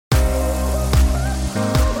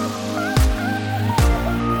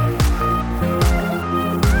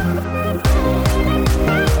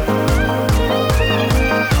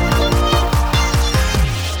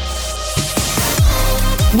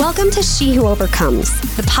Welcome to She Who Overcomes,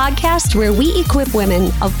 the podcast where we equip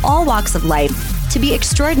women of all walks of life to be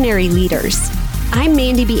extraordinary leaders. I'm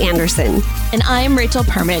Mandy B. Anderson. And I'm Rachel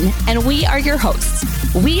Perman, and we are your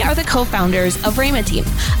hosts. We are the co-founders of Rhema Team,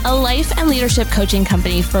 a life and leadership coaching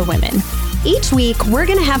company for women. Each week, we're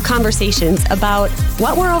going to have conversations about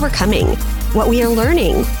what we're overcoming, what we are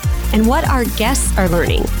learning, and what our guests are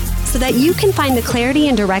learning, so that you can find the clarity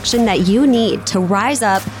and direction that you need to rise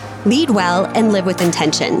up, lead well, and live with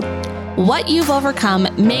intention. What you've overcome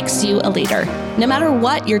makes you a leader, no matter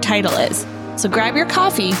what your title is. So grab your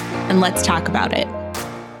coffee and let's talk about it.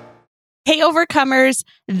 Hey, Overcomers.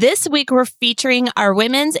 This week, we're featuring our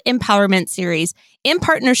Women's Empowerment Series in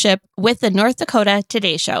partnership with the North Dakota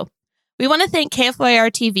Today Show. We want to thank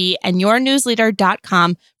KFYR TV and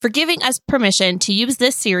YourNewsLeader.com for giving us permission to use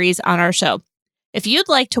this series on our show. If you'd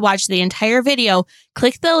like to watch the entire video,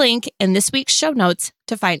 click the link in this week's show notes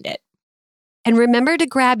to find it. And remember to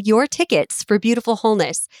grab your tickets for Beautiful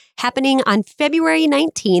Wholeness, happening on February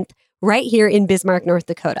 19th, right here in Bismarck, North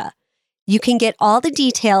Dakota. You can get all the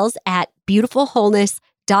details at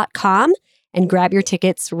beautifulwholeness.com and grab your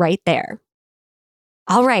tickets right there.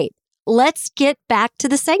 All right, let's get back to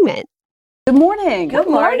the segment. Good morning. Good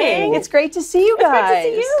morning. It's great to see you guys.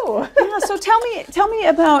 It's great to see you. Yeah, so tell me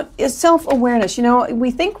about self-awareness. You know, we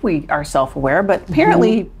think we are self-aware, but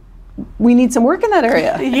apparently we need some work in that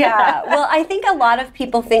area. Yeah. Well, I think a lot of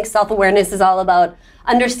people think self-awareness is all about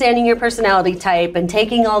understanding your personality type and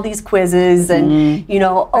taking all these quizzes and,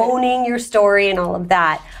 owning your story and all of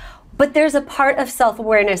that. But there's a part of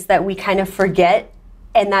self-awareness that we kind of forget,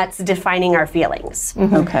 and that's defining our feelings.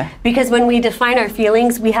 Mm-hmm. Okay. Because when we define our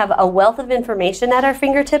feelings, we have a wealth of information at our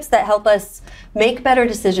fingertips that help us make better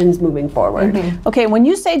decisions moving forward. Mm-hmm. Okay, when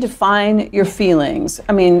you say define your feelings,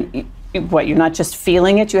 I mean, what, you're not just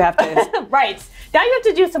feeling it, you have to... Right. Now you have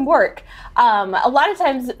to do some work. A lot of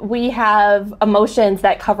times we have emotions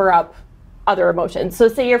that cover up other emotions. So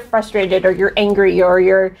say you're frustrated or you're angry or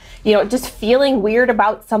you're, just feeling weird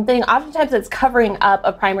about something. Oftentimes it's covering up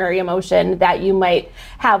a primary emotion that you might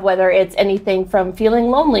have, whether it's anything from feeling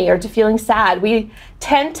lonely or to feeling sad. We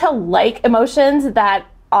tend to like emotions that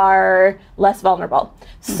are less vulnerable.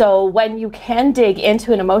 So when you can dig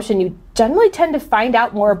into an emotion, you generally tend to find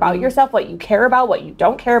out more about yourself, what you care about, what you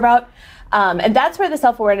don't care about. And that's where the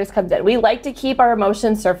self-awareness comes in. We like to keep our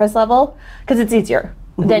emotions surface level because it's easier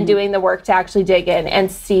than doing the work to actually dig in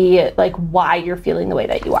and see why you're feeling the way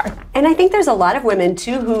that you are. And I think there's a lot of women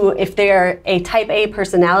too who, if they're a type A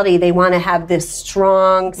personality, they want to have this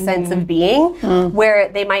strong sense of being where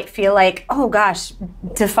they might feel like, oh gosh,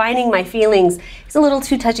 defining my feelings is a little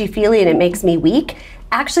too touchy-feely and it makes me weak.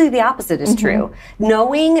 Actually, the opposite is true.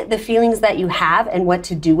 Knowing the feelings that you have and what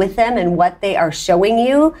to do with them and what they are showing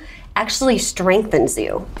you actually strengthens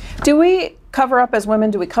you. Do we cover up as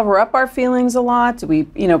women? Do we cover up our feelings a lot? Do we,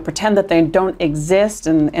 pretend that they don't exist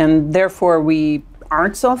and therefore we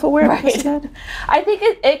aren't self-aware? Right. I think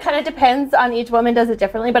it kind of depends on each woman, does it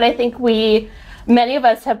differently, but I think many of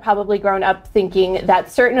us have probably grown up thinking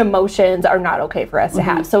that certain emotions are not okay for us to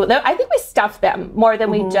have. So I think we stuff them more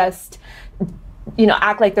than we just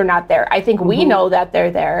act like they're not there. I think we know that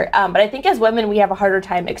they're there, but I think as women we have a harder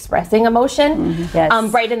time expressing emotion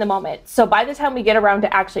right in the moment. So by the time we get around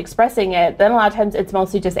to actually expressing it, then a lot of times it's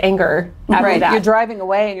mostly just anger after that. You're driving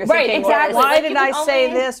away and you're thinking, exactly. Why didn't I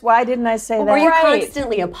say this? Why didn't I say that? Or you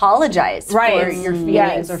constantly apologize for your feelings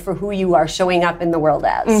Yes. or for who you are showing up in the world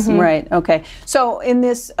as. Right. Okay. So in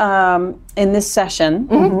this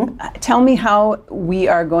session, tell me how we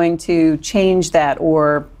are going to change that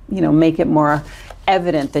or make it more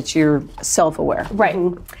evident that you're self-aware. Right.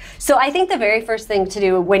 So I think the very first thing to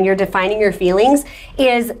do when you're defining your feelings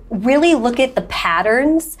is really look at the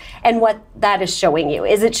patterns and what that is showing you.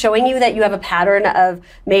 Is it showing you that you have a pattern of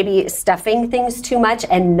maybe stuffing things too much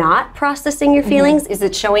and not processing your feelings? Is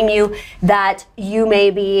it showing you that you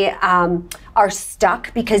maybe are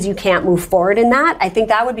stuck because you can't move forward in that? I think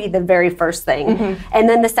that would be the very first thing. And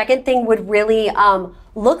then the second thing would really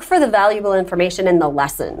look for the valuable information and the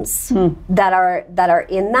lessons that are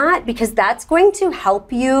in that, because that's going to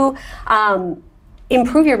help you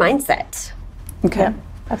improve your mindset. Okay. Yeah,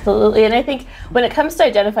 absolutely. And I think when it comes to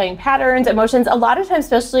identifying patterns, emotions, a lot of times,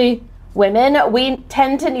 especially women, we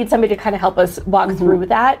tend to need somebody to kind of help us walk through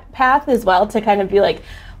that path as well, to kind of be like,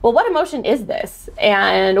 well, what emotion is this?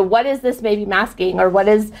 And what is this maybe masking? Or what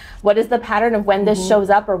is the pattern of when this shows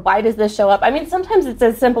up, or why does this show up? I mean, sometimes it's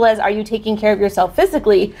as simple as, are you taking care of yourself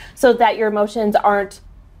physically so that your emotions aren't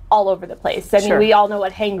all over the place. I mean, Sure. we all know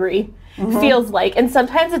what hangry feels like. And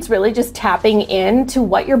sometimes it's really just tapping into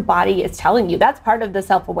what your body is telling you. That's part of the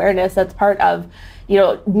self-awareness. That's part of,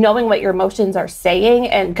 knowing what your emotions are saying.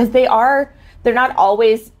 And because they're not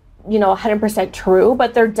always, 100% true,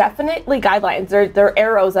 but they're definitely guidelines. They're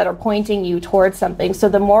arrows that are pointing you towards something. So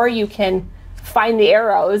the more you can find the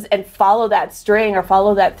arrows and follow that string or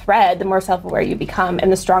follow that thread, the more self-aware you become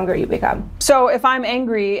and the stronger you become. So if I'm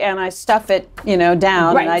angry and I stuff it,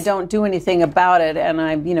 down Right. and I don't do anything about it, and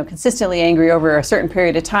I'm, consistently angry over a certain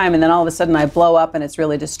period of time, and then all of a sudden I blow up and it's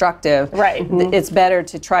really destructive. Right. It's better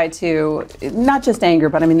to try to, not just anger,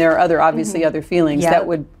 but I mean there are obviously other feelings Yeah.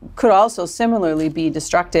 that could also similarly be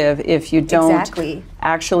destructive if you don't Exactly.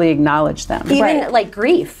 actually acknowledge them. Even like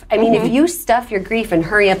grief. I mean, if you stuff your grief and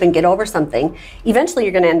hurry up and get over something, eventually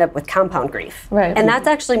you're going to end up with compound grief. Right. And that's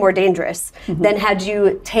actually more dangerous than had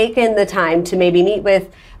you taken the time to maybe meet with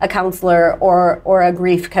a counselor or a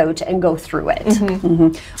grief coach and go through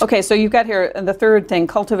it. Okay, so you've got here the third thing,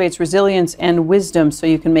 cultivates resilience and wisdom so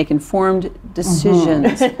you can make informed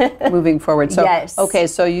decisions moving forward. So, Yes. Okay,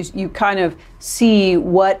 so you kind of see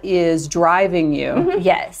what is driving you.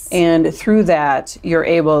 Yes. And through that, you're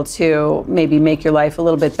able to maybe make your life a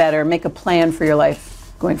little bit better, make a plan for your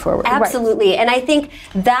life going forward. Absolutely. And I think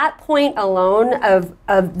that point alone of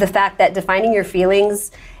the fact that defining your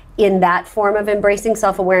feelings in that form of embracing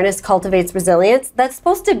self-awareness cultivates resilience, that's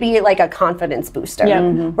supposed to be like a confidence booster,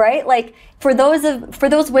 right? Like for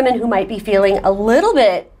those women who might be feeling a little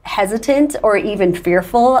bit hesitant or even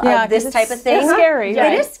fearful of this type of thing. It's scary.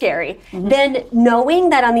 It is scary. Then knowing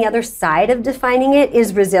that on the other side of defining it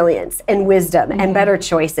is resilience and wisdom and better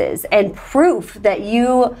choices and proof that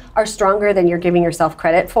you are stronger than you're giving yourself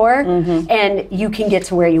credit for and you can get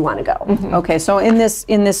to where you want to go. Okay, so in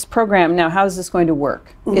this program now, how is this going to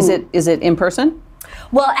work? Is it in person?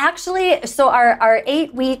 Well, actually, so our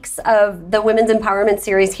 8 weeks of the Women's Empowerment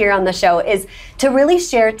Series here on the show is to really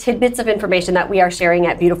share tidbits of information that we are sharing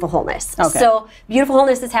at Beautiful Wholeness. Okay. So Beautiful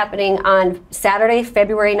Wholeness is happening on Saturday,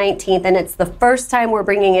 February 19th, and it's the first time we're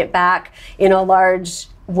bringing it back in a large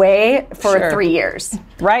way for Sure. 3 years.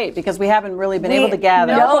 Right, because we haven't really been able to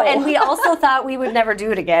gather. No, and we also thought we would never do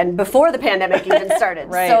it again before the pandemic even started.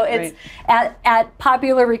 Right, so it's at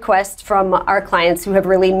popular request from our clients who have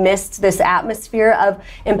really missed this atmosphere of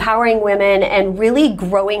empowering women and really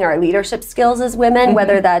growing our leadership skills as women,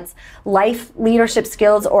 whether that's life leadership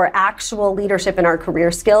skills or actual leadership in our career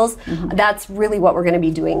skills. That's really what we're going to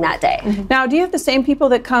be doing that day. Now, do you have the same people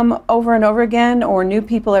that come over and over again or new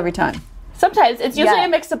people every time? Sometimes it's usually Yeah. a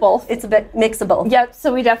mix of both. It's a bit mixable. Yep,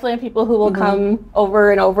 so we definitely have people who will come over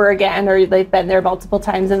and over again, or they've been there multiple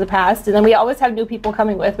times in the past, and then we always have new people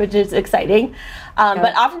coming with, which is exciting.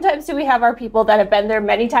 But oftentimes too, we have our people that have been there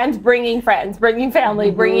many times, bringing friends, bringing family,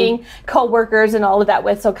 bringing co-workers and all of that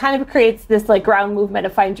with, so it kind of creates this like ground movement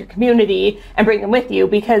of find your community and bring them with you,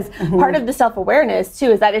 because part of the self-awareness too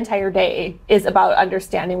is that entire day is about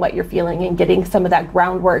understanding what you're feeling and getting some of that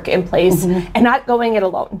groundwork in place and not going it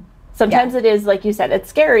alone. Sometimes it is, like you said, it's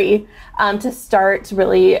scary to start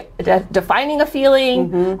really defining a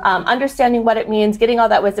feeling, understanding what it means, getting all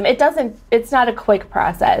that wisdom. It's not a quick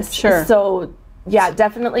process. Sure. So yeah,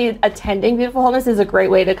 definitely attending Beautiful Wholeness is a great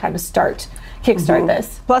way to kind of kickstart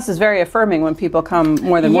this. Plus, it's very affirming when people come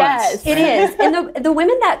more than Yes. once. It is. And the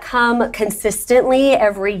women that come consistently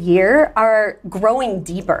every year are growing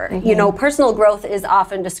deeper. You know, personal growth is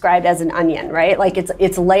often described as an onion, right? Like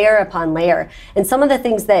it's layer upon layer. And some of the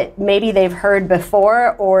things that maybe they've heard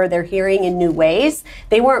before or they're hearing in new ways,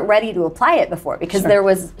 they weren't ready to apply it before because there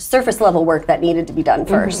was surface level work that needed to be done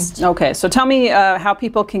first. Okay, so tell me how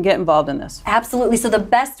people can get involved in this. Absolutely. So the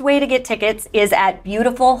best way to get tickets is at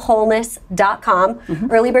beautifulwholeness.com.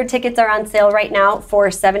 Early bird tickets are on sale right now for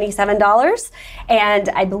 $77, and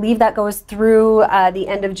I believe that goes through the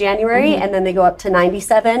end of January, and then they go up to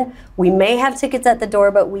 $97. We may have tickets at the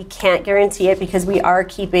door, but we can't guarantee it because we are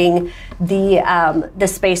keeping the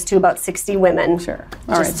space to about 60 women, Sure.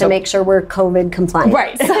 All just right, to make sure we're COVID compliant.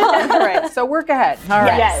 Right. All right, so work ahead. All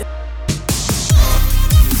right. Yes.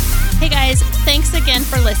 Hey guys, thanks again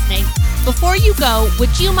for listening. Before you go,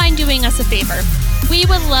 would you mind doing us a favor? We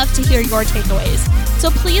would love to hear your takeaways,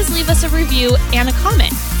 so please leave us a review and a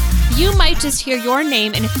comment. You might just hear your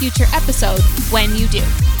name in a future episode when you do.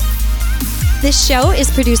 This show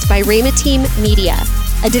is produced by Rhema Team Media,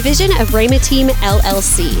 a division of Rhema Team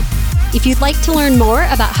LLC. If you'd like to learn more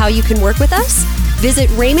about how you can work with us, visit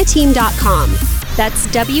rhemateam.com. That's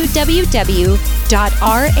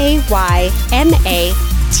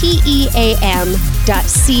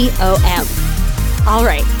www.raymateam.com. All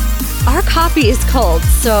right, our coffee is cold,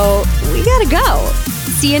 so we gotta go.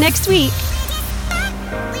 See you next week.